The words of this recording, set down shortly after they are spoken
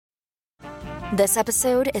This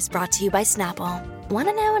episode is brought to you by Snapple. Want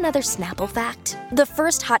to know another Snapple fact? The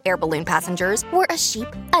first hot air balloon passengers were a sheep,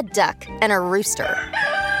 a duck, and a rooster.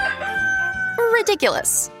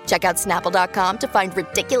 Ridiculous. Check out Snapple.com to find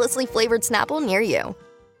ridiculously flavored Snapple near you.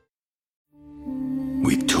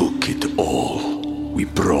 We took it all. We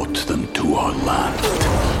brought them to our land.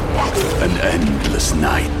 An endless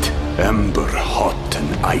night, ember hot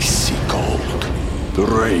and icy cold. The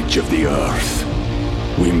rage of the earth.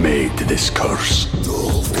 We made this curse.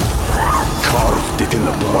 Carved it in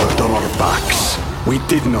the blood on our backs. We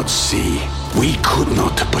did not see. We could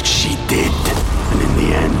not, but she did. And in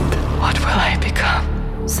the end... What will I become?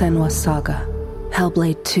 Senua's Saga.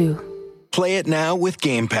 Hellblade 2. Play it now with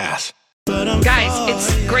Game Pass. Guys,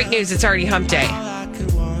 it's great news. It's already hump day.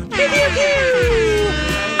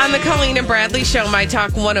 On the Colleen and Bradley Show, My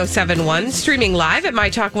Talk 1071, streaming live at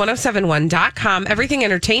MyTalk1071.com. Everything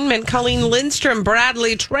Entertainment, Colleen Lindstrom,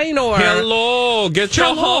 Bradley Traynor. Hello, get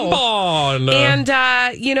your hump on.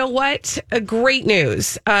 And you know what? Great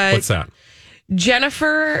news. What's that?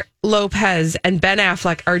 Jennifer Lopez and Ben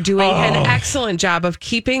Affleck are doing an excellent job of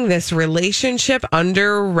keeping this relationship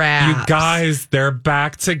under wraps. You guys, they're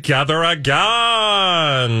back together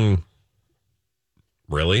again.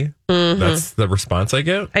 Really? Mm-hmm. That's the response I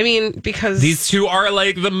get? I mean, because these two are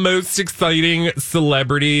like the most exciting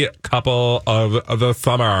celebrity couple of the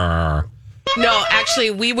summer. No,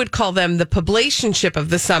 actually, we would call them the publicationship of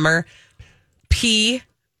the summer. POS.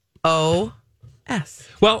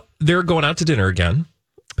 Well, they're going out to dinner again,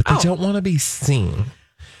 but they don't want to be seen,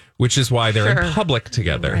 which is why they're in public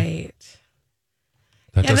together. Right.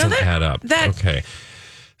 That doesn't add up. Okay.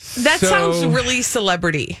 That sounds really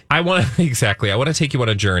celebrity. I want to take you on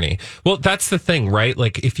a journey. Well, that's the thing, right?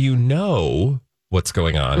 Like, if you know what's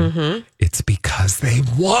going on, it's because they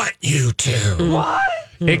want you to. What?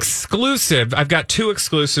 Exclusive. I've got 2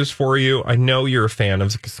 exclusives for you. I know you're a fan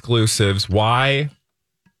of exclusives. Why?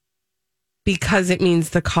 Because it means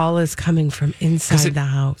the call is coming from inside the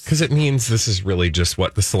house. Because it means this is really just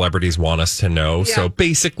what the celebrities want us to know. Yeah. So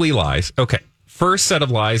basically lies. Okay. First set of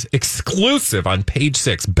lies, exclusive on page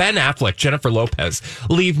 6. Ben Affleck, Jennifer Lopez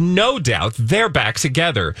leave no doubt they're back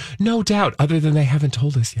together. No doubt, other than they haven't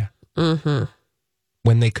told us yet. Mm-hmm.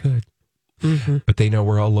 When they could. Mm-hmm. But they know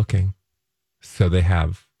we're all looking. So they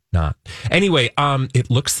have not. Anyway, it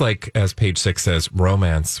looks like, as page 6 says,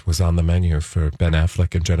 romance was on the menu for Ben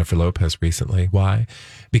Affleck and Jennifer Lopez recently. Why?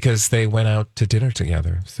 Because they went out to dinner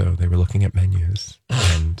together. So they were looking at menus.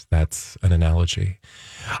 And that's an analogy.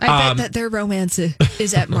 I bet that their romance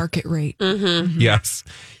is at market rate. Mm-hmm. Yes.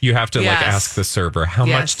 You have to ask the server, how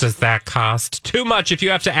much does that cost? Too much. If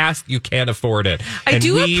you have to ask, you can't afford it. I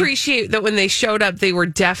do appreciate that when they showed up, they were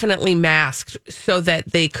definitely masked so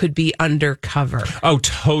that they could be undercover. Oh,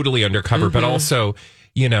 totally undercover. But also,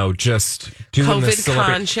 you know, just doing COVID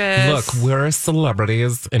conscious. Look, we're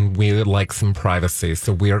celebrities and we would like some privacy.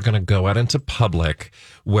 So we are going to go out into public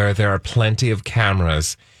where there are plenty of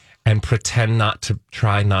cameras and try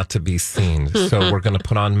not to be seen. So we're going to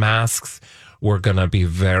put on masks. We're going to be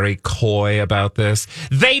very coy about this.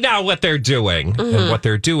 They know what they're doing. And what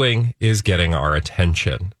they're doing is getting our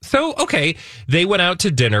attention. So, okay, they went out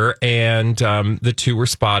to dinner and the two were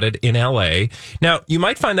spotted in LA. Now, you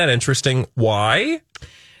might find that interesting. Why?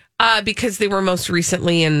 Because they were most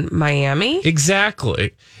recently in Miami.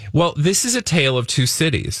 Exactly. Well, this is a tale of 2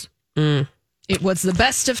 cities. It was the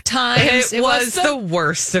best of times. It was the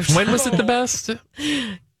worst of times. When was it the best?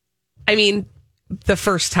 I mean, the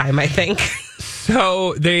first time, I think.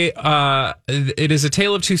 So it is a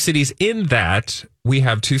tale of 2 cities in that we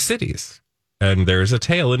have 2 cities and there's a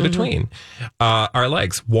tale in between our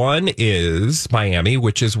legs. One is Miami,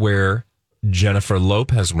 which is where Jennifer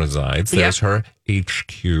Lopez resides. There's her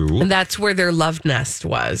HQ. And that's where their love nest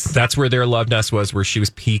was. That's where their love nest was, where she was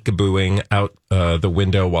peekabooing out the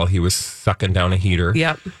window while he was sucking down a heater.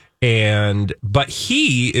 Yep. But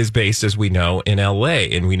he is based, as we know, in LA.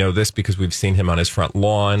 And we know this because we've seen him on his front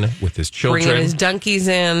lawn with his children. Bringing his donkeys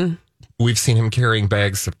in. We've seen him carrying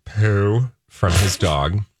bags of poo from his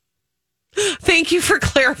dog. Thank you for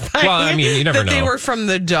clarifying. Well, I mean, you never know. They were from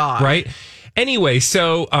the dog. Right? Anyway,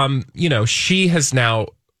 so, she has now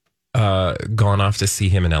gone off to see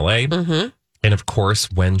him in LA. Mm-hmm. And of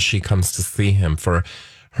course, when she comes to see him for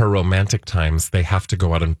her romantic times, they have to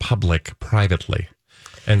go out in public privately.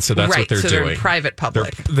 And so that's what they're doing. They're in private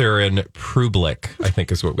public. They're in public, I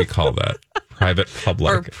think is what we call that. Private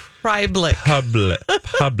public. Or private.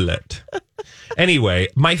 Public. Anyway,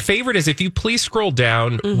 my favorite is, if you please scroll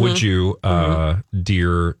down, would you,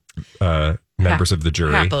 dear members of the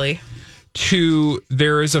jury? Happily.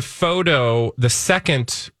 There is a photo, the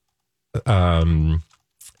second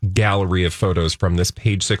gallery of photos from this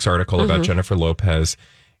Page 6 article about Jennifer Lopez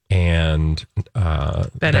and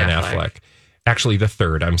Ben Affleck. Actually, the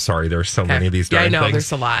third. I'm sorry. There's so many of these darn I know. things.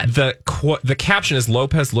 There's a lot. The caption is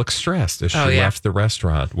Lopez looks stressed as she left the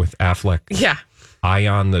restaurant with Affleck eye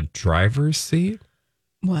on the driver's seat.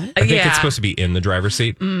 What? I think it's supposed to be in the driver's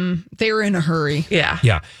seat. They were in a hurry. Yeah.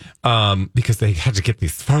 Yeah. Because they had to get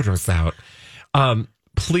these photos out.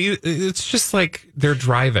 Please, it's just like they're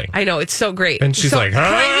driving. I know. It's so great. And she's like,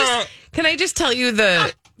 Can I just tell you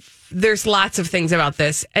there's lots of things about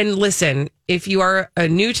this. And listen, if you are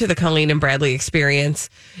new to the Colleen and Bradley experience,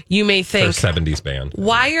 you may think, their 70s band.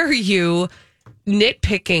 Why are you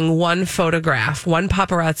nitpicking one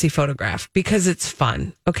paparazzi photograph? Because it's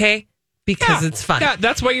fun, okay? Because it's fun. Yeah,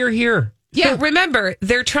 that's why you're here. Yeah, remember,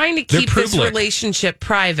 they're trying to keep this relationship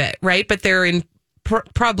private, right? But they're in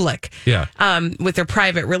public with their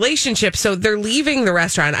private relationship. So they're leaving the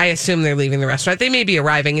restaurant. I assume they're leaving the restaurant. They may be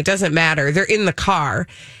arriving. It doesn't matter. They're in the car.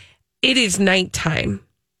 It is nighttime.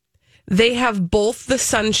 They have both the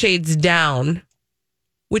sunshades down,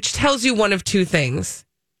 which tells you one of two things.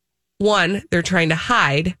 One, they're trying to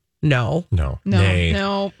hide. No.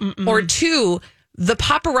 Mm-mm. Or two, the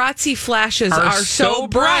paparazzi flashes are so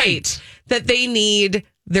bright that they need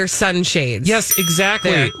their sunshades. Yes,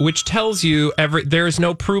 exactly. There. Which tells you there's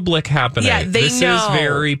no public happening. Yeah, this know. is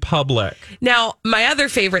very public. Now, my other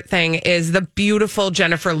favorite thing is the beautiful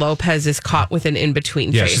Jennifer Lopez is caught with an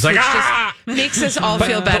in-between face. She's like, which just makes us all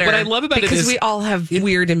feel better. But what I love about it is because we all have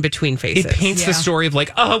weird in-between faces. It paints the story of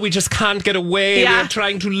like, we just can't get away. Yeah. We're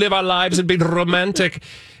trying to live our lives and be romantic.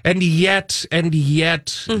 And yet,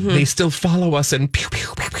 they still follow us. And pew,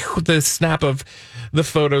 pew, pew, pew, the snap of the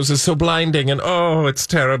photos is so blinding. And it's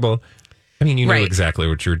terrible. I mean, you knew exactly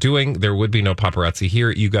what you're doing. There would be no paparazzi here.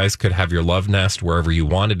 You guys could have your love nest wherever you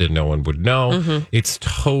wanted and no one would know. It's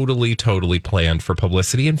totally, totally planned for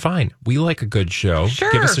publicity and fine. We like a good show.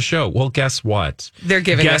 Sure. Give us a show. Well, guess what? They're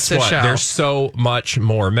giving us a show. There's so much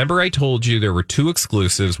more. Remember I told you there were two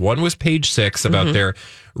exclusives. One was Page 6 about their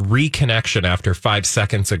reconnection after 5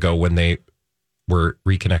 seconds ago when they were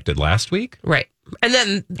reconnected last week. Right. And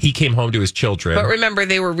then he came home to his children. But remember,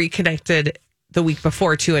 they were reconnected the week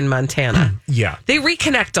before, too, in Montana. Yeah. They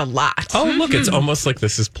reconnect a lot. Oh, look, it's almost like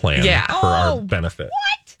this is planned for our benefit.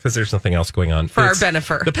 What? Because there's nothing else going on. For our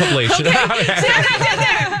benefit. The population.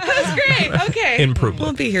 That's great. Okay. Improvement.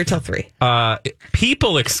 We'll be here till 3.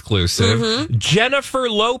 People exclusive. Jennifer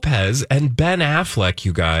Lopez and Ben Affleck,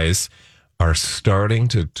 you guys, are starting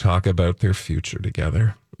to talk about their future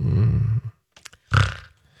together.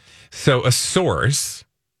 So a source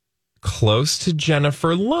close to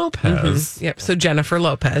Jennifer Lopez Yep. So Jennifer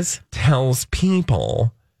Lopez tells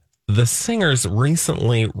People the singer's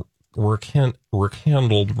recently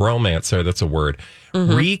rekindled romance. Sorry, that's a word.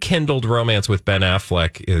 Rekindled romance with Ben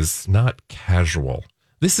Affleck is not casual.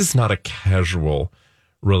 This is not a casual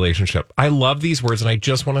relationship. I love these words, and I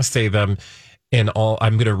just want to say them in all.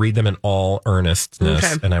 I'm going to read them in all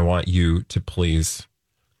earnestness, and I want you to please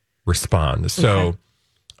respond. So,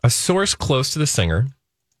 a source close to the singer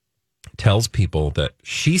tells People that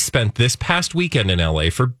she spent this past weekend in LA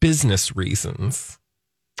for business reasons.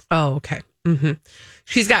 Oh, okay.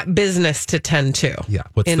 She's got business to tend to. Yeah.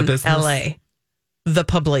 What's the business? In LA. The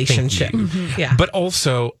publicationship. Yeah. But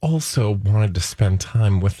also wanted to spend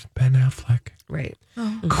time with Ben Affleck. Right.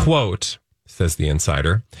 Quote, says the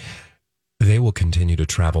insider, they will continue to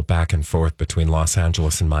travel back and forth between Los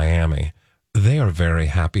Angeles and Miami. They are very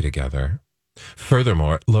happy together.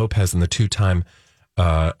 Furthermore, Lopez and the two-time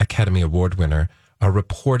Academy Award winner are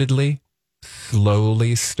reportedly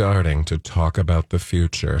slowly starting to talk about the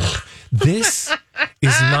future. This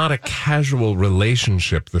is not a casual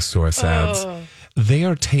relationship, the source adds. They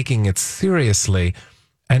are taking it seriously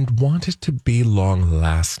and want it to be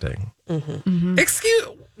long-lasting. Excuse,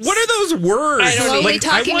 what are those words? Slowly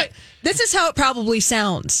talking. This is how it probably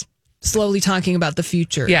sounds. Slowly talking about the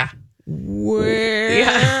future. Yeah.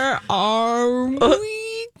 Where are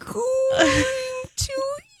we going to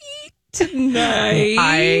eat tonight?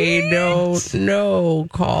 I don't know.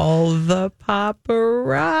 Call the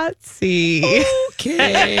paparazzi.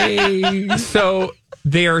 Okay. So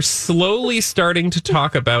they are slowly starting to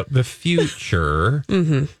talk about the future.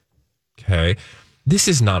 Okay. This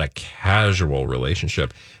is not a casual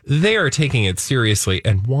relationship. They are taking it seriously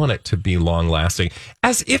and want it to be long lasting.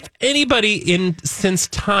 As if anybody since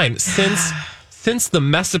the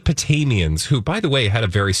Mesopotamians, who, by the way, had a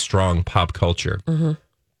very strong pop culture.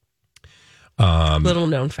 Little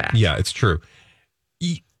known fact. Yeah, it's true.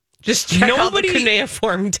 Just check out the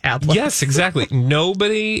cuneiform tablets. Yes, exactly.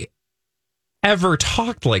 Nobody ever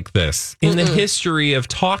talked like this in the history of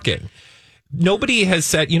talking. nobody has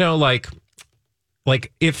said,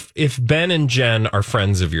 like if Ben and Jen are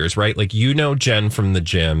friends of yours, right? Like, Jen from the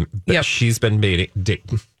gym, but she's been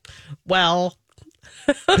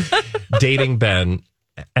dating Ben.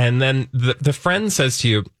 And then the friend says to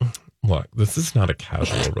you, look, this is not a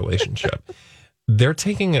casual relationship. They're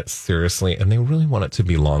taking it seriously and they really want it to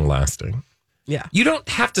be long lasting. Yeah. You don't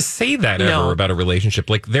have to say that ever about a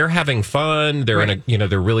relationship. Like, they're having fun. They're in a,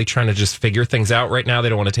 they're really trying to just figure things out right now. They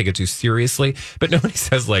don't want to take it too seriously. But nobody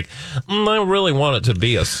says, like, I really want it to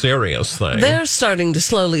be a serious thing. They're starting to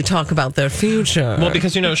slowly talk about their future. Well,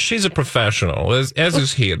 because, she's a professional, as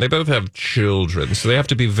is he. And they both have children. So they have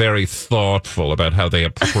to be very thoughtful about how they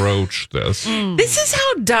approach this. This is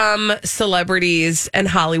how dumb celebrities and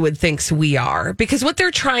Hollywood thinks we are. Because what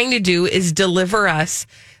they're trying to do is deliver us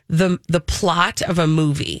the plot of a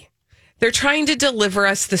movie. They're trying to deliver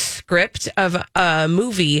us the script of a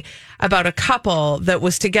movie about a couple that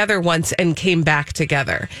was together once and came back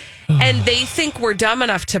together. And they think we're dumb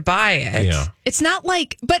enough to buy it. Yeah. It's not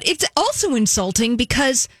like, but it's also insulting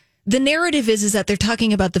because the narrative is that they're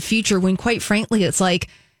talking about the future when, quite frankly, it's like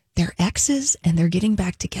they're exes and they're getting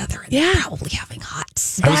back together and they're probably having hot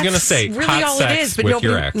sex. I was going to say, really hot all sex it is, but with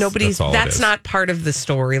your ex. That's not part of the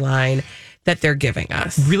storyline that they're giving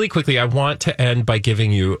us. Really quickly, I want to end by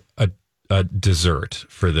giving you a dessert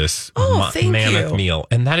for this mammoth meal.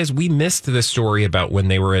 And that is, we missed this story about when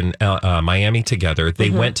they were in Miami together. They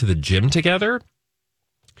went to the gym together.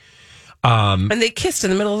 And they kissed in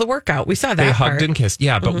the middle of the workout. We saw that. They hugged and kissed.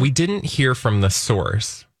 Yeah, but we didn't hear from the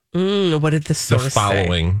source. What did the source say? The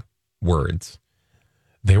following words.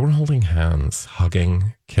 They were holding hands,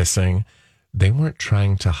 hugging, kissing. They weren't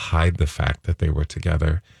trying to hide the fact that they were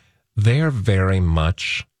together. They are very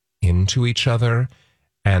much into each other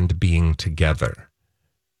and being together.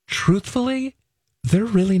 Truthfully, they're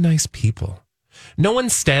really nice people. No one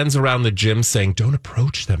stands around the gym saying, don't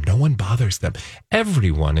approach them. No one bothers them.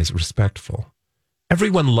 Everyone is respectful.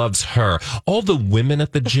 Everyone loves her. All the women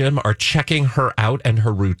at the gym are checking her out and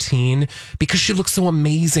her routine because she looks so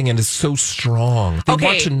amazing and is so strong. They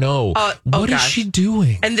want to know, what is she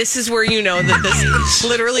doing? And this is where you know that this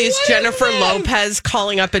literally is Jennifer Lopez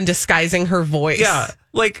calling up and disguising her voice. Yeah.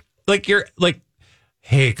 Like you're like,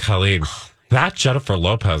 hey, Colleen, that Jennifer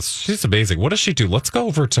Lopez, she's amazing. What does she do? Let's go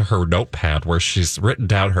over to her notepad where she's written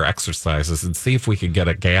down her exercises and see if we can get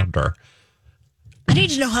a gander. I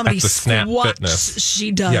need to know how many squats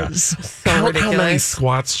she does. Yeah. So how many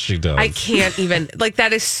squats she does. I can't even,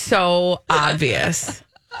 that is so obvious.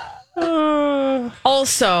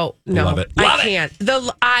 Also, no, I can't.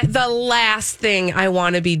 The last thing I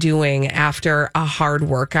want to be doing after a hard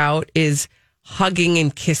workout is hugging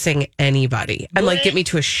and kissing anybody. I'm like, get me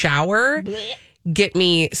to a shower, get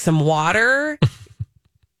me some water.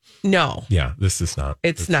 No. Yeah, this is not.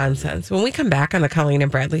 It's nonsense. When we come back on the Colleen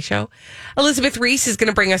and Bradley Show, Elizabeth Reese is going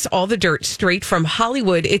to bring us all the dirt straight from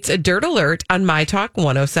Hollywood. It's a Dirt Alert on My Talk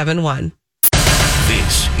 107.1.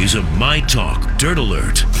 This is a My Talk Dirt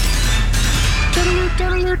Alert. Dirt Alert,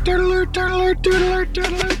 Dirt Alert, Dirt Alert, Dirt Alert, Dirt Alert, Dirt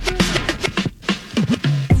Alert.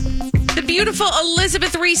 The beautiful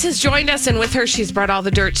Elizabeth Reese has joined us, and with her, she's brought all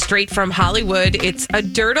the dirt straight from Hollywood. It's a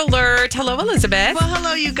Dirt Alert. Hello, Elizabeth. Well,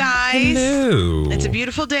 hello, you guys. Hello. It's a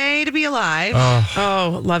beautiful day to be alive.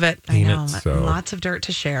 Oh, love it. I know. Lots of dirt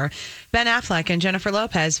to share. Ben Affleck and Jennifer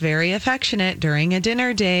Lopez, very affectionate during a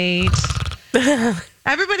dinner date.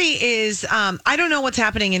 Everybody is, I don't know what's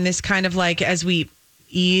happening in this kind of as we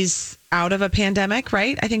ease out of a pandemic,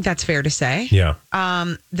 right? I think that's fair to say. Yeah.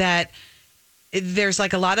 That there's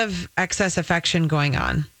a lot of excess affection going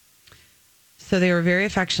on. So they were very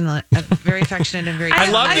affectionate and very. I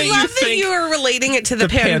love that you are relating it to the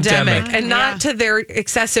pandemic and not to their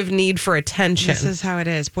excessive need for attention. This is how it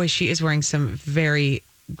is. Boy, she is wearing some very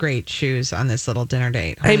great shoes on this little dinner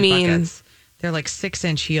date. Holy buckets. They're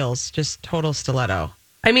 6-inch heels, just total stiletto.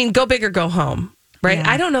 I mean, go big or go home. Right.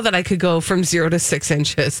 Yeah. I don't know that I could go from 0 to 6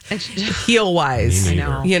 inches heel wise. I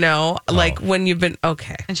know. When you've been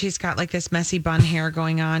okay. And she's got this messy bun hair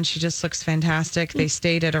going on. She just looks fantastic. They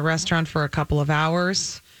stayed at a restaurant for a couple of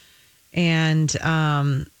hours and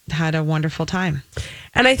had a wonderful time.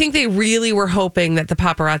 And I think they really were hoping that the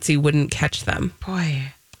paparazzi wouldn't catch them.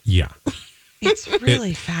 Boy. Yeah. It's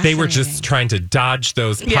really fascinating. They were just trying to dodge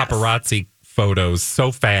those paparazzi photos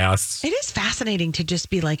so fast. It is fascinating to just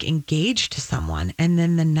be engaged to someone and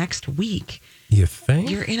then the next week you think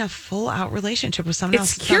you're in a full out relationship with someone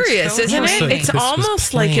else. It's curious, isn't it? It's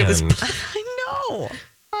almost like it was.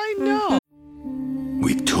 I know.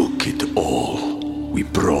 We took it all. We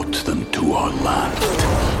brought them to our land.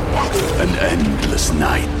 An endless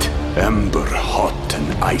night, ember hot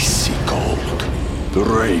and icy cold. the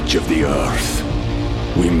rage of the earth.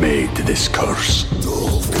 We made this curse.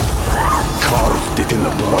 Carved it in the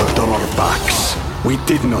blood on our backs. We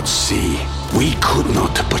did not see. We could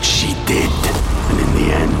not, but she did. And in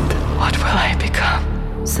the end, What will I become?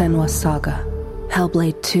 Senua's Saga.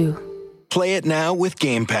 Hellblade 2. Play it now with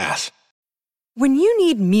Game Pass. When you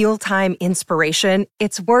need mealtime inspiration,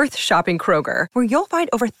 it's worth shopping Kroger, where you'll find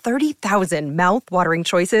over 30,000 mouth-watering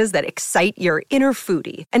choices that excite your inner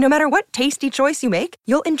foodie. And no matter what tasty choice you make,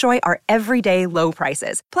 you'll enjoy our everyday low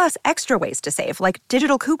prices, plus extra ways to save, like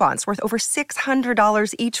digital coupons worth over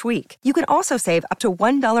 $600 each week. You can also save up to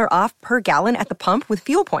 $1 off per gallon at the pump with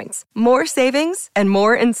fuel points. More savings and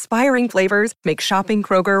more inspiring flavors make shopping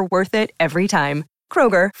Kroger worth it every time.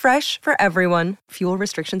 Kroger, fresh for everyone. Fuel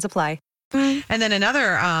restrictions apply. And then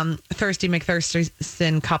another Thirsty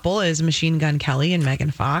McThurston couple is Machine Gun Kelly and Megan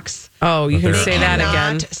Fox. Oh, you can say that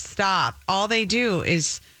again. Stop. All they do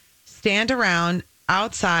is stand around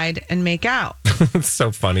outside and make out. It's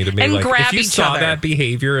so funny to me. And like, grab if you each saw other. that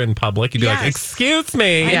behavior in public, you'd be like, "Excuse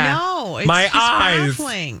me, I know. It's my just eyes."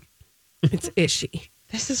 baffling. It's ishy.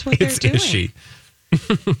 This is what It's they're doing.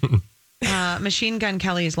 ishy. Machine Gun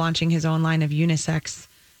Kelly is launching his own line of unisex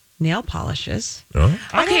nail polishes. Oh.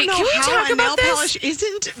 I Okay, don't know can we how talk a about nail this? polish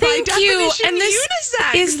isn't Thank by you. definition And this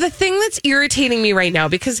unisex. is the thing that's irritating me right now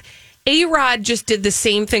because A-Rod just did the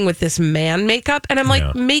same thing with this man makeup. And I'm like,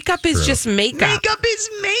 Yeah, makeup is true. just makeup. Makeup is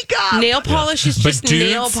makeup. Nail polish is But just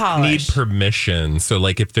dudes nail polish. need permission. So,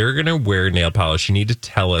 like, if they're gonna wear nail polish, you need to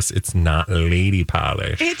tell us it's not lady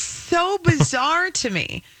polish. It's so bizarre to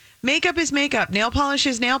me. Makeup is makeup. Nail polish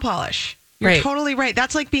is nail polish. You're Right. totally right.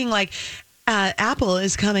 That's like being like, Apple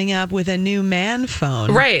is coming up with a new man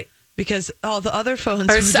phone. Right. Because all the other phones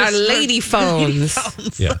Or were just are lady phones.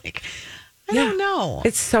 Yeah. Like, I don't know.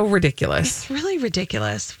 It's so ridiculous. It's really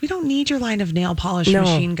ridiculous. We don't need your line of nail polish, No.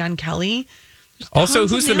 Machine Gun Kelly. There's Also,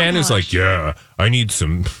 tons of who's the nail man who's polish. like, "Yeah, I need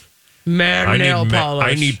some Man nail polish.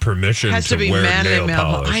 I need permission Has to to be wear man nail nail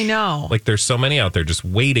polish." polish. I know. Like, there's so many out there just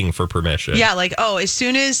waiting for permission. Yeah, like, oh, as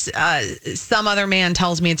soon as some other man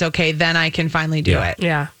tells me it's okay, then I can finally do Yeah. it.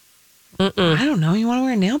 Yeah. I don't know. You want to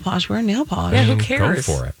wear nail polish? Wear nail polish. Yeah, who Go cares?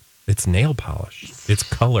 for it. It's nail polish. It's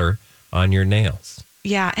color on your nails.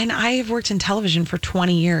 Yeah, and I have worked in television for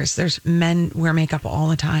 20 years. There's men wear makeup all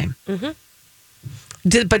the time.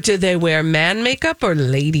 But do they wear man makeup or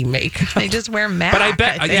lady makeup? They just wear MAC. But I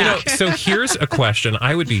bet, think. you know, so here's a question.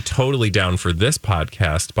 I would be totally down for this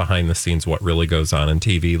podcast, behind the scenes, what really goes on in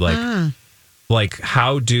TV. Like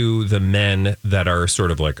how do the men that are sort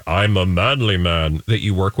of like, I'm a manly man, that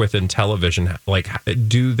you work with in television, like,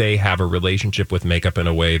 do they have a relationship with makeup in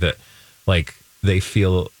a way that, like, they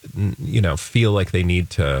feel like they need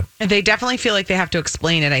to? And they definitely feel like they have to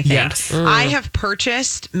explain it, I think. Yes. I have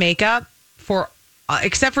purchased makeup for,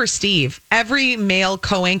 except for Steve, every male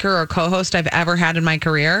co-anchor or co-host I've ever had in my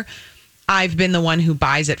career, I've been the one who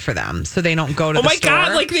buys it for them so they don't go to the store. Oh my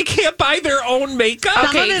God, like they can't buy their own makeup?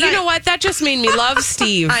 Okay, you know what? That just made me love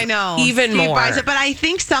Steve. I know. Even Steve more. buys it, but I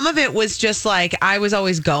think some of it was just like I was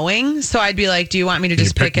always going, so I'd be like, "Do you want me to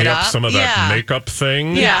just pick it up?" Some of that makeup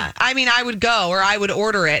thing? Yeah. I mean, I would go or I would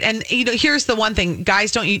order it. And, you know, here's the one thing.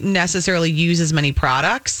 Guys don't necessarily use as many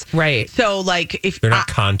products. Right. So, like, if They're not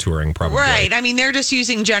contouring, probably. Right. I mean, they're just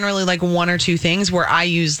using generally like one or two things where I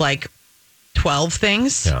use like 12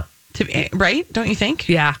 things. Yeah. Right? Don't you think?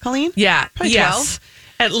 Yeah. Colleen? Yeah. Probably Yes.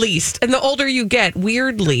 12. At least. And the older you get,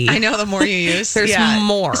 weirdly. I know the more you use. There's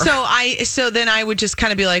more. So then I would just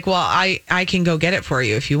kind of be like, well, I can go get it for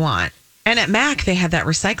you if you want. And at MAC, they had that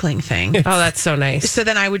recycling thing. Oh, that's so nice. So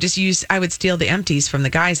then I would would steal the empties from the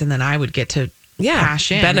guys and then I would get to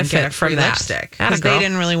cash in benefit and get a from free that. lipstick. Atta Because they girl.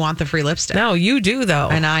 didn't really want the free lipstick. No, you do, though.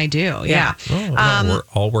 And I do, yeah. Oh, no, we're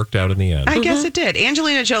all worked out in the end. I guess it did.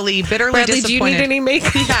 Angelina Jolie, bitterly Bradley, do you disappointed. need any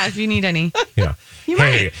makeup? Yeah, if you need any. Yeah. You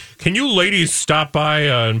Hey, might. can you ladies stop by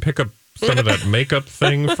and pick up some of that makeup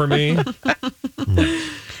thing for me?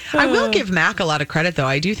 I will give MAC a lot of credit, though.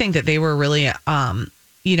 I do think that they were really,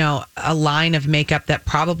 a line of makeup that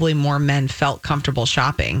probably more men felt comfortable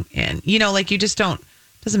shopping in. You know, like you just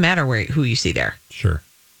doesn't matter who you see there. Sure.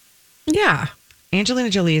 Yeah. Angelina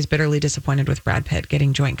Jolie is bitterly disappointed with Brad Pitt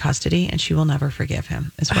getting joint custody, and she will never forgive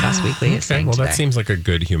him, is what Us Weekly is saying Well, today. that seems like a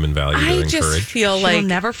good human value to I encourage. just feel She'll like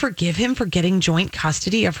never forgive him for getting joint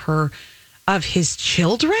custody of his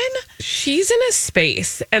children? she's in a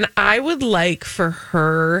space, and I would like for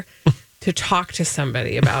her to talk to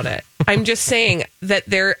somebody about it. I'm just saying that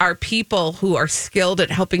there are people who are skilled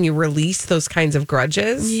at helping you release those kinds of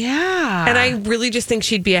grudges. Yeah. And I really just think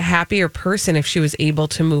she'd be a happier person if she was able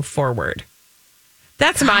to move forward.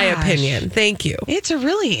 That's my Gosh. opinion. Thank you. It's a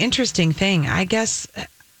really interesting thing. I guess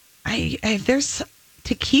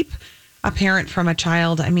to keep a parent from a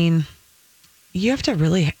child, I mean, you have to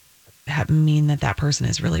really mean that person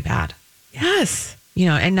is really bad. Yes.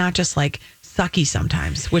 And not just like sucky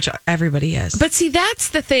sometimes, which everybody is. But see, that's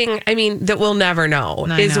the thing, I mean, that we'll never know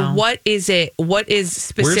what is it, what is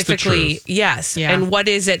specifically, yes. Yeah. And what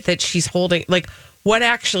is it that she's holding, like what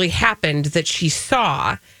actually happened that she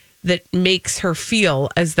saw that makes her feel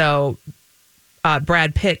as though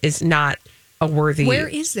Brad Pitt is not a worthy. Where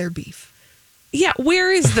is their beef? Yeah,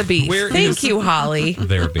 where is the beef? Thank you, Holly.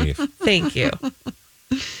 Their beef. Thank you.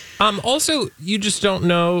 Also, you just don't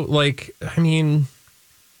know, like, I mean,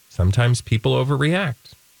 sometimes people overreact.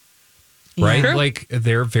 Right? True. Like,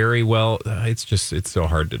 they're very well, it's so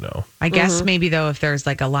hard to know. I guess maybe, though, if there's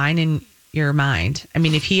like a line in your mind, I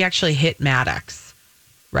mean, if he actually hit Maddox,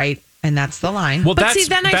 right? And that's the line. Well, that's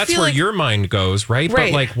where your mind goes, right?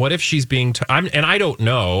 But like, what if she's being, and I don't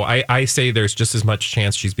know. I say there's just as much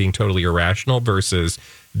chance she's being totally irrational versus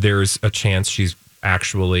there's a chance she's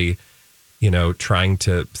actually, trying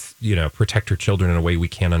to, protect her children in a way we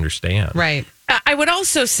can't understand. Right. I would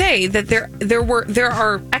also say that there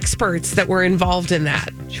are experts that were involved in that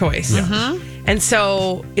choice. And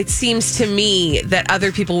so it seems to me that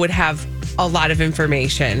other people would have a lot of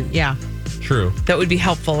information. Yeah. True. That would be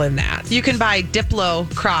helpful in that. You can buy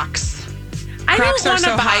Diplo Crocs. Crocs are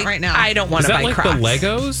so hot right now. I don't want to buy like Crocs. The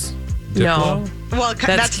Legos? Diplo? No. Well,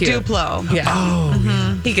 that's Duplo. Yeah.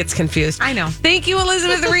 Oh, he gets confused. I know. Thank you,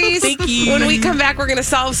 Elizabeth Reese. Thank you. When we come back, we're going to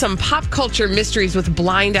solve some pop culture mysteries with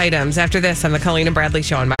blind items after this on the Colleen and Bradley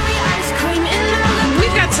Show. We've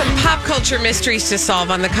got some pop culture mysteries to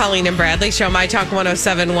solve on the Colleen and Bradley Show, My Talk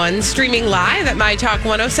 1071, streaming live at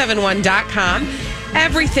mytalk1071.com.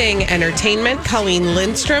 Everything Entertainment, Colleen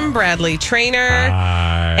Lindstrom, Bradley Trainer.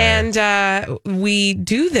 Hi. And we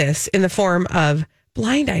do this in the form of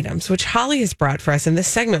blind items, which Holly has brought for us in this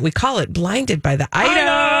segment. We call it Blinded by the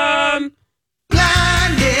Item.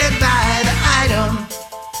 Blinded by the Item.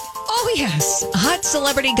 Oh, yes. Hot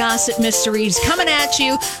celebrity gossip mysteries coming at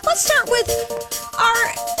you. Let's start with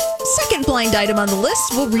our second blind item on the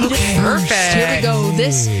list. We'll read it first. Perfect. Here we go.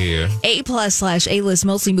 This A+/A-list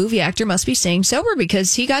mostly movie actor must be staying sober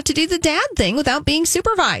because he got to do the dad thing without being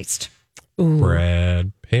supervised. Ooh.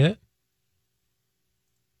 Brad Pitt?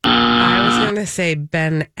 I was going to say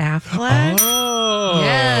Ben Affleck. Oh.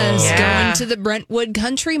 Yes. Yeah. Going to the Brentwood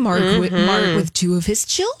country mark with two of his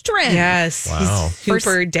children. Yes. Wow. He's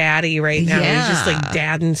super daddy right now. Yeah. He's just like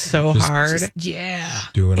dadding so hard. Yeah.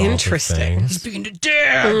 Doing Interesting. all the He's being a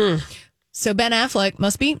dad. So Ben Affleck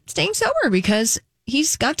must be staying sober because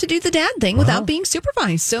he's got to do the dad thing without being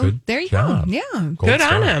supervised. So Good there you job. go. Yeah. Good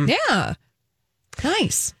on him. Yeah.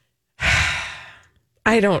 Nice.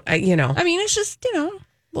 I don't, I mean, it's just, a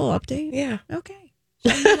little update. Yeah. Okay.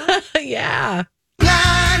 Yeah.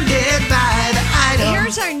 Blinded by the Item.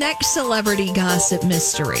 Here's our next celebrity gossip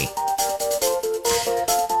mystery.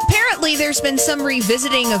 Apparently, there's been some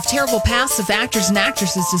revisiting of terrible pasts of actors and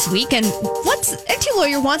actresses this week, and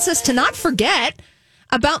Anti-Lawyer wants us to not forget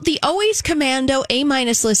about the always commando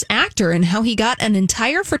A-list actor and how he got an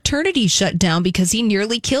entire fraternity shut down because he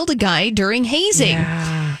nearly killed a guy during hazing.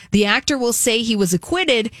 Yeah. The actor will say he was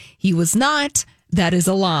acquitted. He was not. That is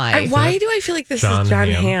a lie. Why do I feel like this is John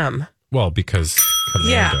Hamm? Well, because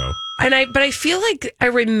Commando. Yeah. But I feel like I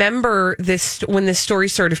remember this when this story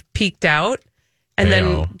sort of peaked out and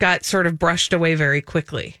then got sort of brushed away very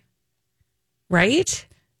quickly. Right?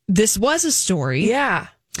 This was a story. Yeah.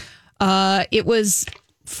 It was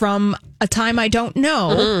from a time I don't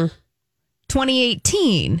know.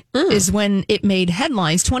 2018 is when it made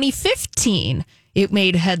headlines. 2015, it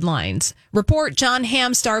made headlines. Report: John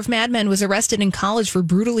Hamm, star of Mad Men, was arrested in college for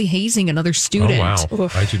brutally hazing another student. Oh, wow.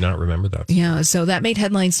 I do not remember that. Yeah, so that made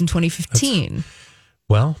headlines in 2015.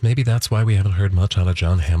 Well, maybe that's why we haven't heard much out of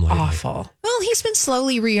John Hamm lately. Awful. Well, he's been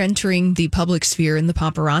slowly re-entering the public sphere in the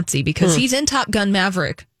paparazzi because he's in Top Gun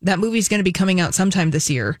Maverick. That movie's going to be coming out sometime this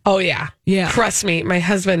year. Oh, yeah. Yeah. Trust me, my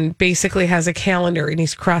husband basically has a calendar and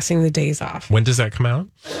he's crossing the days off. When does that come out?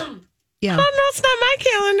 Yeah. Oh, no, it's not my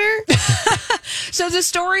calendar. So the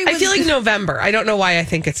story I feel like November. I don't know why I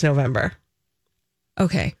think it's November.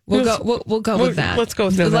 Okay, we'll go with that. Let's go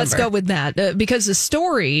with November. Let's go with that because the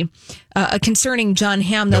story concerning John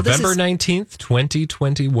Hamm. Now, November 19th,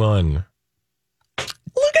 2021.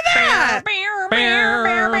 Look at that.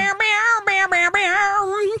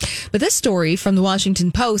 But this story from the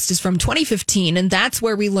Washington Post is from 2015, and that's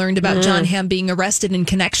where we learned about John Hamm being arrested in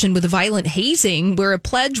connection with a violent hazing, where a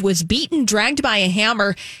pledge was beaten, dragged by a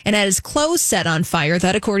hammer, and had his clothes set on fire.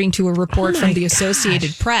 That, according to a report from the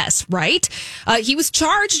Associated Press, right? He was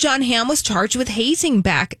charged, John Hamm was charged with hazing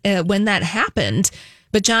back when that happened.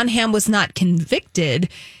 But John Hamm was not convicted.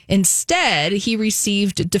 Instead, he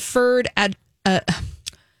received deferred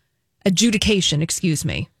adjudication, excuse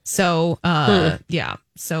me. So,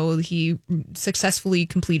 so he successfully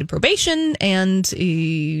completed probation and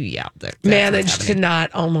he, managed to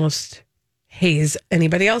not almost haze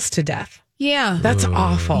anybody else to death. Yeah. That's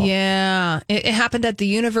awful. Yeah. It happened at the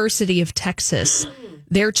University of Texas,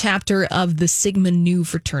 their chapter of the Sigma Nu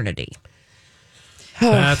fraternity.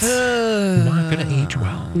 That's not going to age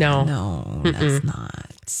well. No, that's not.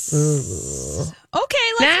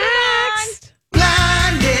 Okay, let's move on.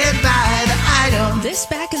 Blinded by the item. This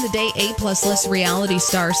back in the day A-plus list reality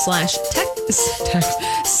star /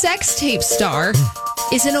 sex tape star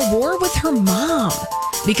is in a war with her mom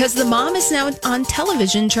because the mom is now on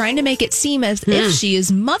television trying to make it seem as if she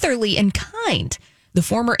is motherly and kind. The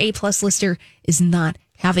former A-plus lister is not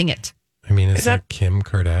having it. I mean, is that Kim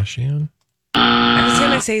Kardashian? I was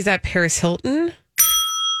going to say, is that Paris Hilton?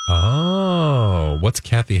 Oh, what's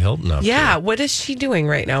Kathy Hilton up to? Yeah, what is she doing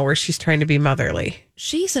right now where she's trying to be motherly?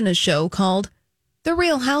 She's in a show called The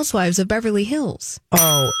Real Housewives of Beverly Hills.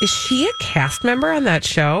 Oh, is she a cast member on that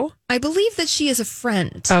show? I believe that she is a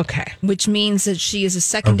friend. Okay. Which means that she is a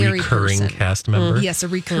secondary recurring cast member? Yes, a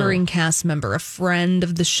recurring cast member, a friend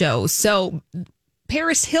of the show. So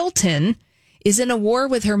Paris Hilton is in a war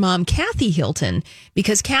with her mom, Kathy Hilton,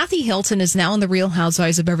 because Kathy Hilton is now in The Real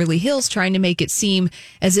Housewives of Beverly Hills trying to make it seem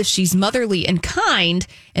as if she's motherly and kind,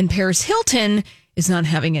 and Paris Hilton is not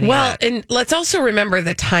having any of that. And let's also remember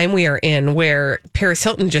the time we are in where Paris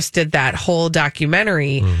Hilton just did that whole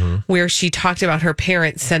documentary where she talked about her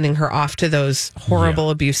parents sending her off to those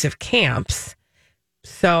horrible abusive camps.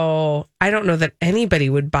 So I don't know that anybody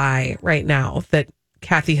would buy right now that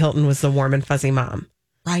Kathy Hilton was the warm and fuzzy mom.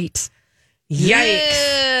 Right.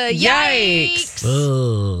 Yikes. Yikes.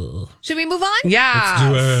 Ugh. Should we move on? Yeah.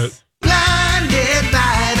 Let's do it. Blinded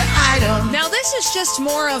by the item. Now, this is just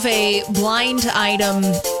more of a blind item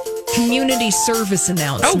community service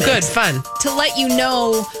announcement. Oh, good. Fun. To let you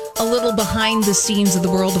know a little behind the scenes of the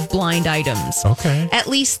world of blind items. Okay. At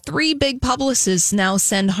least 3 big publicists now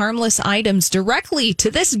send harmless items directly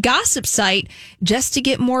to this gossip site just to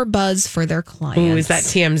get more buzz for their clients. Ooh, is that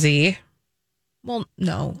TMZ? Well,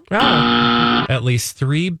 no. Oh. At least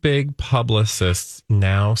 3 big publicists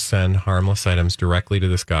now send harmless items directly to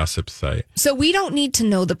this gossip site. So we don't need to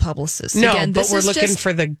know the publicists. No, Again, but we're looking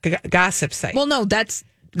for the gossip site. Well, no, that's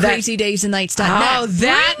crazydaysandnights.net. Oh,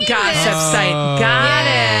 that gossip site. Got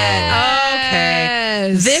it.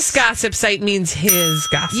 Okay. This gossip site means his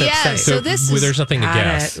gossip site. So this is, there's nothing to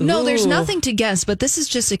guess. No, there's nothing to guess, but this is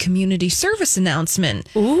just a community service announcement.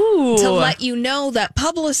 Ooh. To let you know that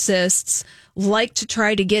publicists like to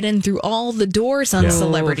try to get in through all the doors on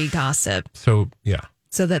celebrity gossip. So, yeah.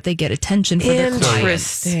 So that they get attention for their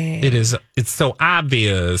clients. It's so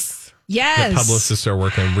obvious. Yes. The publicists are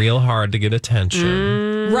working real hard to get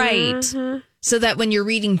attention. Right. So that when you're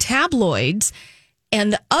reading tabloids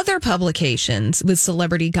and other publications with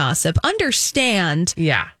celebrity gossip, understand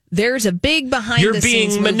there's a big behind the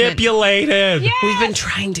scenes You're being manipulated. Yes. We've been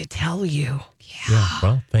trying to tell you. Yeah,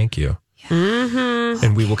 well, thank you.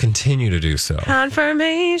 And we will continue to do so.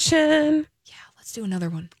 Confirmation. Yeah, let's do another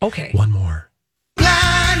one. Okay. One more.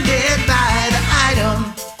 Blinded by the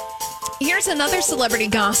item. Here's another celebrity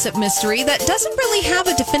gossip mystery that doesn't really have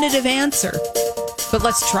a definitive answer. But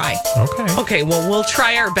let's try. Okay, well, we'll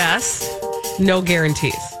try our best. No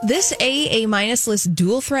guarantees. This AA- list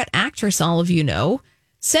dual threat actress, all of you know,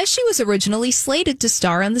 says she was originally slated to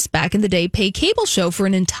star on this back in the day pay cable show for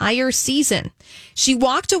an entire season. She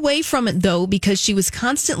walked away from it, though, because she was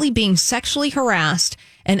constantly being sexually harassed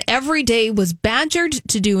and every day was badgered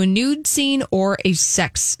to do a nude scene or a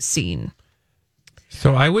sex scene.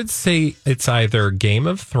 So I would say it's either Game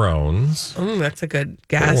of Thrones. That's a good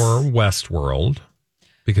guess. Or Westworld,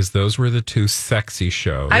 because those were the 2 sexy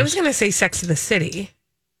shows. I was going to say Sex in the City.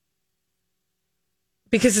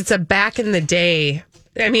 Because it's a back in the day.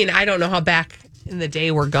 I mean, I don't know how back in the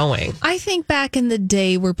day we're going. I think back in the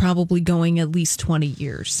day, we're probably going at least 20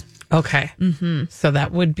 years. Okay. Mm-hmm. So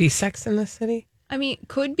that would be Sex in the City? I mean,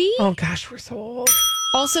 could be. Oh, gosh, we're so old.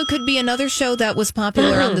 Also could be another show that was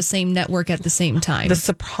popular on the same network at the same time. The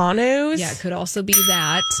Sopranos? Yeah, it could also be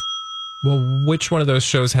that. Well, which one of those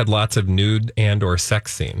shows had lots of nude and or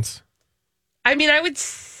sex scenes? I mean, I would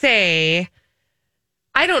say,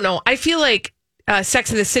 I don't know. I feel like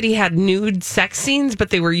Sex in the City had nude sex scenes, but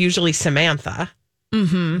they were usually Samantha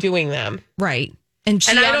doing them. Right. And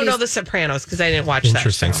I don't know The Sopranos because I didn't watch that.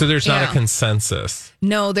 Interesting. So there's not a consensus.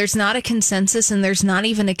 No, there's not a consensus, and there's not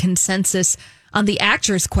even a consensus on the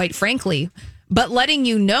actors, quite frankly. But letting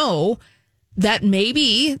you know, that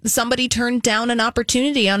maybe somebody turned down an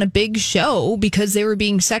opportunity on a big show because they were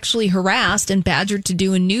being sexually harassed and badgered to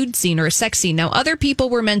do a nude scene or a sex scene. Now, other people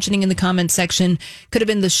were mentioning in the comments section, could have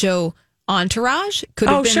been the show Entourage, could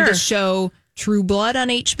have been the show True Blood on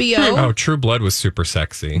HBO. Oh, True Blood was super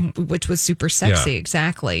sexy. Which was super sexy,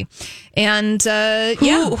 exactly. And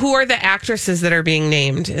who are the actresses that are being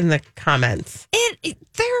named in the comments?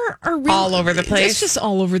 There are really, all over the place. It's just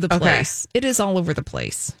all over the place. It is all over the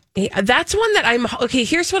place. Yeah, that's one that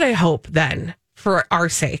here's what I hope then, for our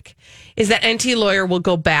sake, is that NT Lawyer will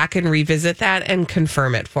go back and revisit that and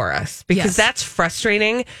confirm it for us. Because that's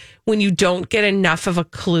frustrating when you don't get enough of a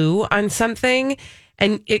clue on something,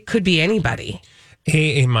 and it could be anybody.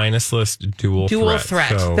 A minus list dual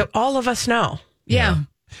threat so, that all of us know. Yeah.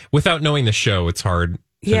 Without knowing the show, it's hard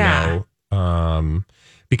to know.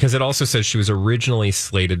 Because it also says she was originally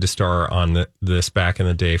slated to star on this back in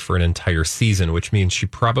the day for an entire season, which means she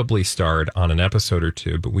probably starred on an episode or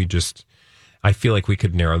two. But I feel like we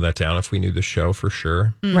could narrow that down if we knew the show for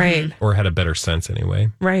sure. Right. Or had a better sense anyway.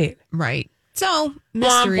 Right. So,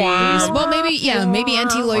 mysteries. Well, maybe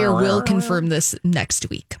NT Lawyer will confirm this next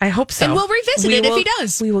week. I hope so. And we'll revisit it if he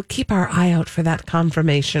does. We will keep our eye out for that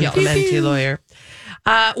confirmation from NT Lawyer.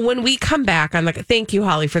 When we come back on thank you,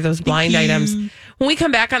 Holly, for those blind items. When we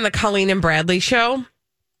come back on the Colleen and Bradley show,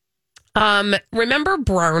 remember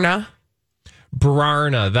Brarna?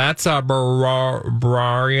 Brarna, that's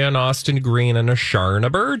Brian Austin Green and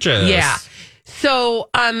Sharna Burgess. Yeah.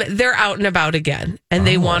 So they're out and about again, and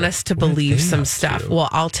they want us to believe some stuff. Well,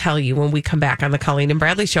 I'll tell you when we come back on the Colleen and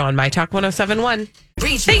Bradley show on My Talk 107.1.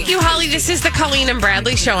 Thank you, Holly. This is the Colleen and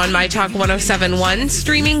Bradley show on My Talk 107.1,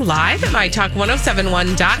 streaming live at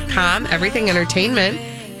MyTalk1071.com. Everything Entertainment.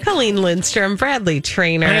 Colleen Lindstrom, Bradley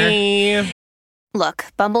Trainer. Hey. Look,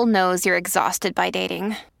 Bumble knows you're exhausted by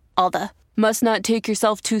dating. All the must not take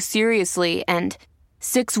yourself too seriously and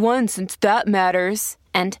 6'1" since that matters.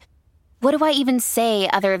 And what do I even say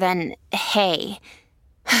other than, hey?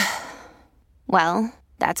 Well,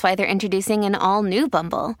 that's why they're introducing an all-new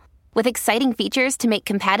Bumble, with exciting features to make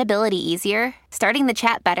compatibility easier, starting the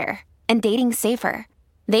chat better, and dating safer.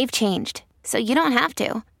 They've changed, so you don't have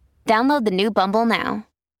to. Download the new Bumble now.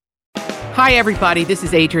 Hi, everybody. This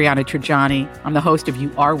is Adriana Trajani. I'm the host of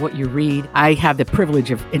You Are What You Read. I have the privilege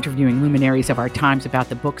of interviewing luminaries of our times about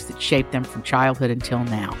the books that shaped them from childhood until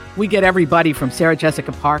now. We get everybody from Sarah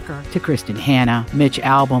Jessica Parker to Kristen Hanna, Mitch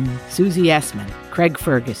Albom, Susie Essman, Craig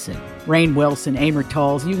Ferguson, Rainn Wilson, Amor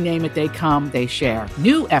Tolls, you name it, they come, they share.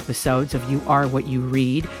 New episodes of You Are What You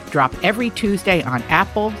Read drop every Tuesday on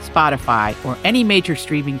Apple, Spotify, or any major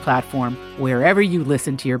streaming platform wherever you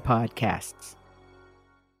listen to your podcasts.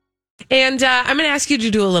 And I'm going to ask you to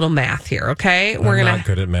do a little math here, okay? I'm not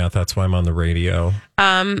good at math. That's why I'm on the radio.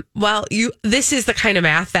 Well, this is the kind of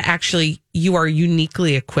math that actually you are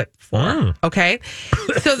uniquely equipped for, okay?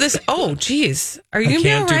 So this, geez. Are you going to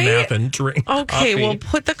be all right? I can't do math and drink coffee. Well,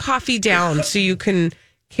 put the coffee down so you can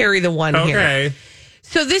carry the one here. Okay.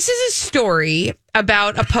 So this is a story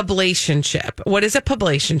about a publicationship. What is a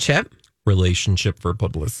publicationship? Relationship for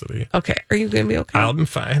publicity. Okay. Are you going to be okay? I'll be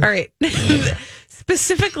fine. All right.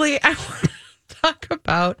 Specifically, I want to talk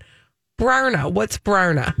about Brarna. What's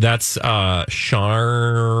Brarna? That's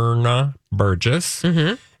Sharna Burgess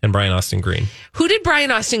and Brian Austin Green. Who did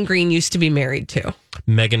Brian Austin Green used to be married to?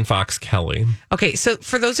 Megan Fox Kelly. Okay, so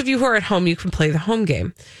for those of you who are at home, you can play the home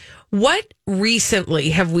game. What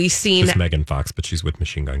recently have we seen? It's Megan Fox, but she's with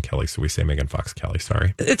Machine Gun Kelly, so we say Megan Fox Kelly.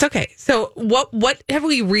 Sorry. It's okay. So what have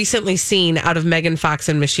we recently seen out of Megan Fox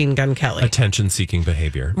and Machine Gun Kelly? Attention-seeking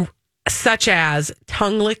behavior. Such as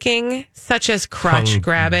tongue licking, such as crotch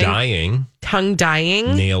grabbing, tongue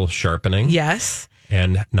dyeing, nail sharpening. Yes.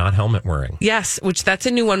 And not helmet wearing. Yes, that's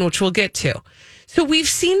a new one, which we'll get to. So we've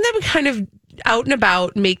seen them kind of out and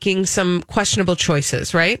about making some questionable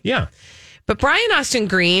choices, right? Yeah. But Brian Austin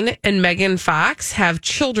Green and Megan Fox have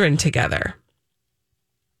children together.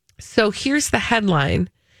 So here's the headline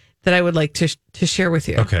that I would like to share with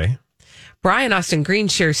you. Okay. Brian Austin Green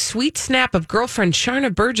shares sweet snap of girlfriend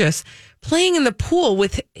Sharna Burgess playing in the pool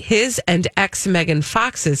with his and ex Megan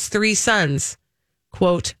Fox's 3 sons.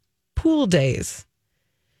 Quote, pool days.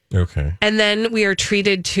 Okay. And then we are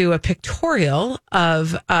treated to a pictorial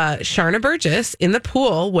of Sharna Burgess in the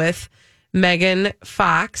pool with Megan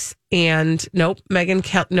Fox and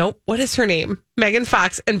what is her name? Megan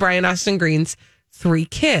Fox and Brian Austin Green's 3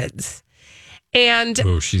 kids. And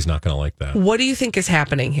she's not going to like that. What do you think is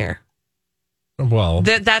happening here? Well,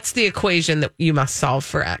 that's the equation that you must solve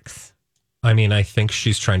for X. I mean, I think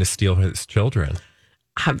she's trying to steal his children.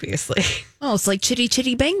 Obviously. Oh, it's like chitty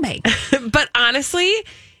chitty bang bang. But honestly,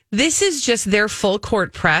 this is just their full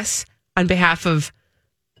court press on behalf of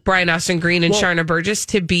Brian Austin Green and Sharna Burgess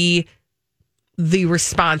to be the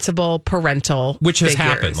responsible parental which has figures.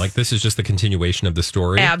 happened. Like, this is just the continuation of the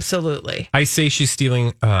story. Absolutely. I say she's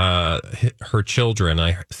stealing her children.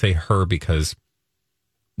 I say her because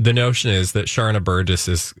the notion is that Sharna Burgess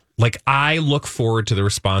is like, I look forward to the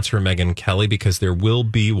response from Megyn Kelly, because there will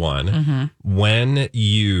be one when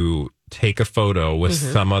you take a photo with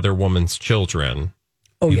some other woman's children.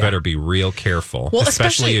 You better be real careful, well,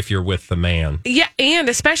 especially if you're with the man. Yeah, and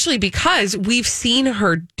especially because we've seen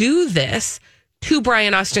her do this to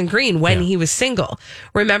Brian Austin Green when he was single.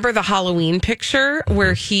 Remember the Halloween picture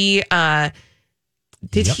where he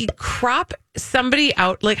did he crop somebody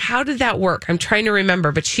out? Like, how did that work? I'm trying to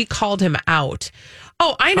remember, but she called him out.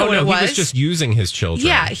 Oh, I know what it was. He was just using his children.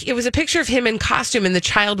 Yeah, it was a picture of him in costume, and the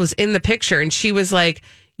child was in the picture, and she was like,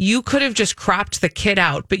 you could have just cropped the kid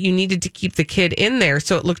out, but you needed to keep the kid in there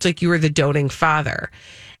so it looked like you were the doting father.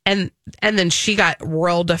 And then she got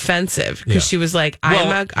real defensive because she was like, I'm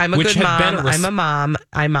a good mom. I'm a mom.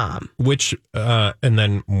 I'm mom. Which, and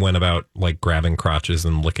then went about like grabbing crotches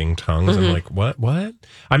and licking tongues. I'm like, what?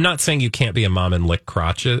 I'm not saying you can't be a mom and lick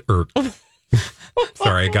crotches or,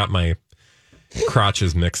 sorry, I got my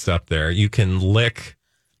crotches mixed up there. You can lick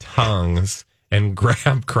tongues and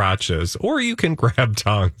grab crotches, or you can grab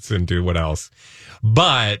tongues and do what else.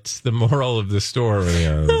 But the moral of the story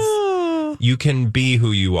is, you can be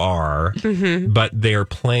who you are, but they're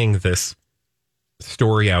playing this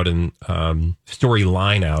story out and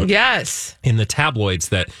storyline out. Yes. In the tabloids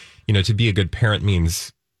that, to be a good parent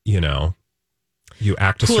means, you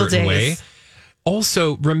act a certain way.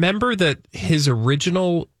 Also, remember that his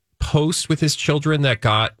original post with his children that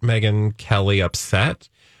got Megyn Kelly upset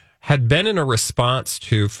had been in a response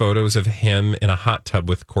to photos of him in a hot tub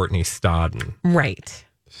with Courtney Stodden. Right.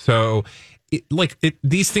 So,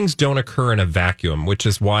 these things don't occur in a vacuum, which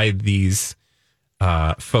is why these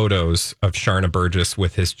photos of Sharna Burgess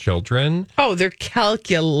with his children, they're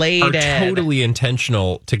calculated, are totally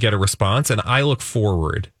intentional to get a response. And I look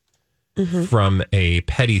forward from a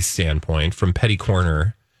petty standpoint, from Petty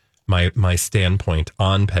Corner, my standpoint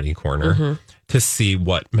on Petty Corner, to see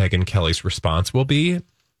what Megyn Kelly's response will be.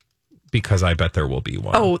 Because I bet there will be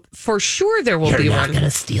one. Oh, for sure there will be one. You're not going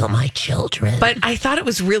to steal my children. But I thought it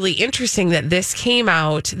was really interesting that this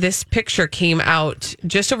picture came out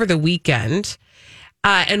just over the weekend.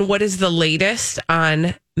 And what is the latest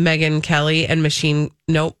on Megyn Kelly and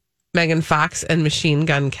Megan Fox and Machine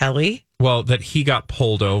Gun Kelly? Well, that he got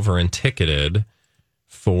pulled over and ticketed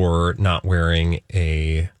for not wearing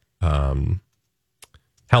a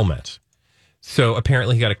helmet. So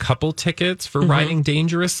apparently he got a couple tickets for riding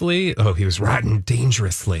dangerously. Oh, he was riding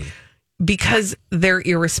dangerously. Because they're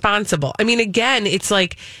irresponsible. I mean, again, it's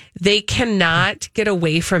like they cannot get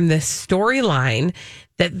away from this storyline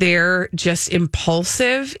that they're just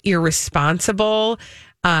impulsive, irresponsible,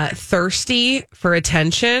 thirsty for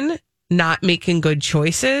attention, not making good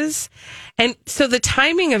choices. And so the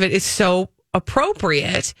timing of it is so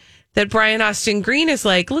appropriate that Brian Austin Green is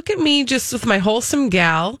like, look at me just with my wholesome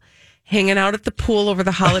gal, hanging out at the pool over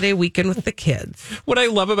the holiday weekend with the kids. What I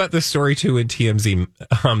love about this story, too, in TMZ,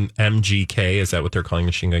 MGK, is that what they're calling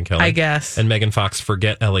Machine Gun Kelly? I guess. And Megan Fox,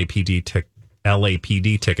 forget LAPD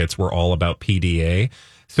tickets were all about PDA.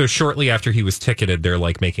 So shortly after he was ticketed, they're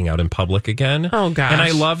like making out in public again. Oh, gosh. And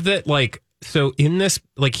I love that, so in this,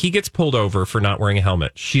 he gets pulled over for not wearing a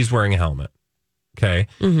helmet. She's wearing a helmet. Okay.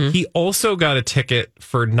 He also got a ticket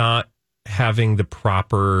for not having the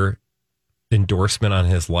proper endorsement on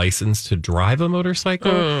his license to drive a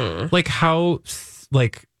motorcycle.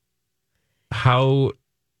 How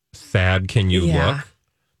sad can you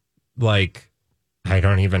look? I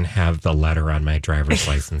don't even have the letter on my driver's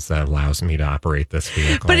license that allows me to operate this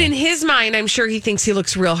vehicle. But in his mind, I'm sure he thinks he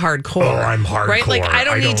looks real hardcore. Oh, I'm hardcore. Right? Like, I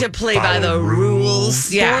don't need to play by the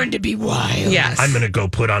rules. Yeah. Born to be wild. Yes. I'm going to go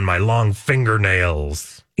put on my long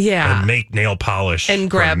fingernails. Yeah. And make nail polish and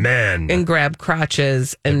grab for men. And grab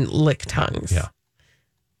crotches and lick tongues. Yeah.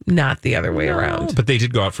 Not the other way around. But they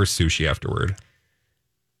did go out for sushi afterward.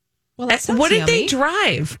 Well, what did they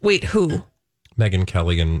drive? Wait, who? Megyn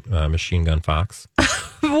Kelly and Machine Gun Fox.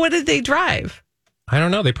 What did they drive? I don't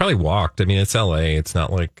know. They probably walked. I mean, it's LA. It's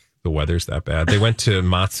not like the weather's that bad. They went to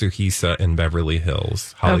Matsuhisa in Beverly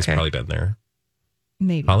Hills. Holly's probably been there.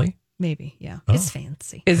 Maybe. Holly? Maybe, yeah. Oh. It's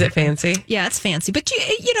fancy. Is it fancy? Yeah, it's fancy. But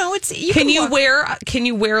it's can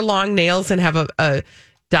you wear long nails and have a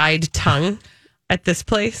dyed tongue at this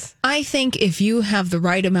place? I think if you have the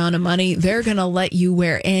right amount of money, they're going to let you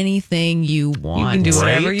wear anything you want. You can do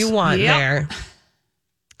whatever you want there.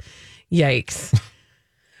 Yikes.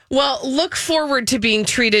 Well, look forward to being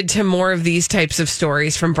treated to more of these types of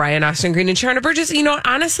stories from Brian Austin Green and Sharna Burgess. You know,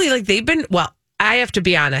 honestly, like they've been, well, I have to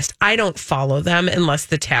be honest, I don't follow them unless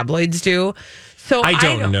the tabloids do. So I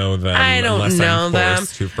don't know them. I don't know them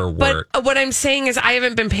for work. But what I'm saying is I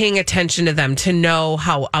haven't been paying attention to them to know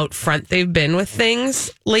how out front they've been with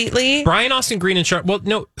things lately. Brian Austin Green and Sharp. Well,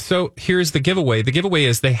 no. So here's the giveaway. The giveaway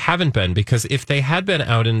is they haven't been, because if they had been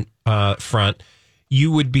out in front, you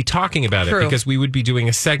would be talking about it, because we would be doing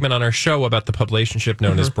a segment on our show about the publicationship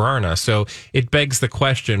known as Brarna. So it begs the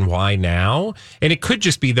question, why now? And it could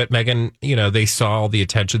just be that Megyn, you know, they saw the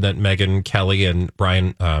attention that Megyn Kelly and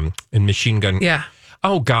Brian and Machine Gun. Yeah.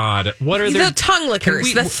 Oh, God. What are the tongue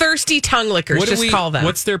lickers? The thirsty tongue lickers, just call them.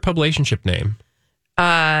 What's their publicationship name?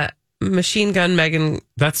 Machine Gun Megyn.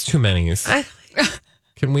 That's too many.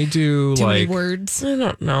 Can we do too many like words? I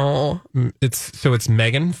don't know. It's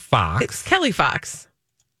Megan Fox. It's Kelly Fox.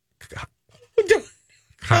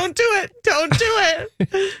 Don't do it. Don't do it.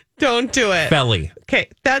 Don't do it. Felly. Okay,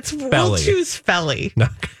 we'll choose Felly. No.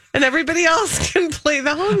 And everybody else can play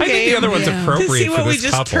the home game. I think the other one's appropriate to see what for this we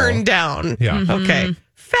just couple. turned down. Yeah. Mm-hmm. Okay.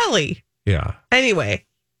 Felly. Yeah. Anyway,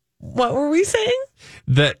 what were we saying?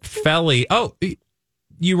 That Felly. Oh,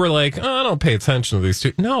 you were like, oh, I don't pay attention to these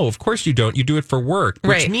two. No, of course you don't. You do it for work,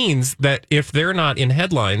 which means that if they're not in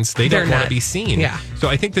headlines, they don't want to be seen. Yeah. So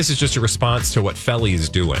I think this is just a response to what Felly is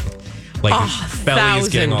doing. Like, Felly is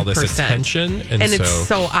getting all this attention. And it's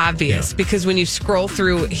so obvious because when you scroll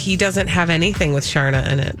through, he doesn't have anything with Sharna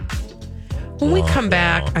in it. When we come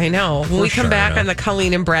back, I know. When we come back on the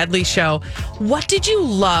Colleen and Bradley show, what did you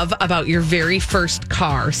love about your very first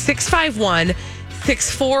car?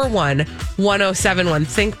 651-641-1071.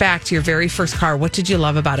 Think back to your very first car. What did you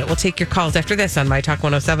love about it? We'll take your calls after this on My Talk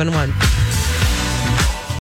 1071.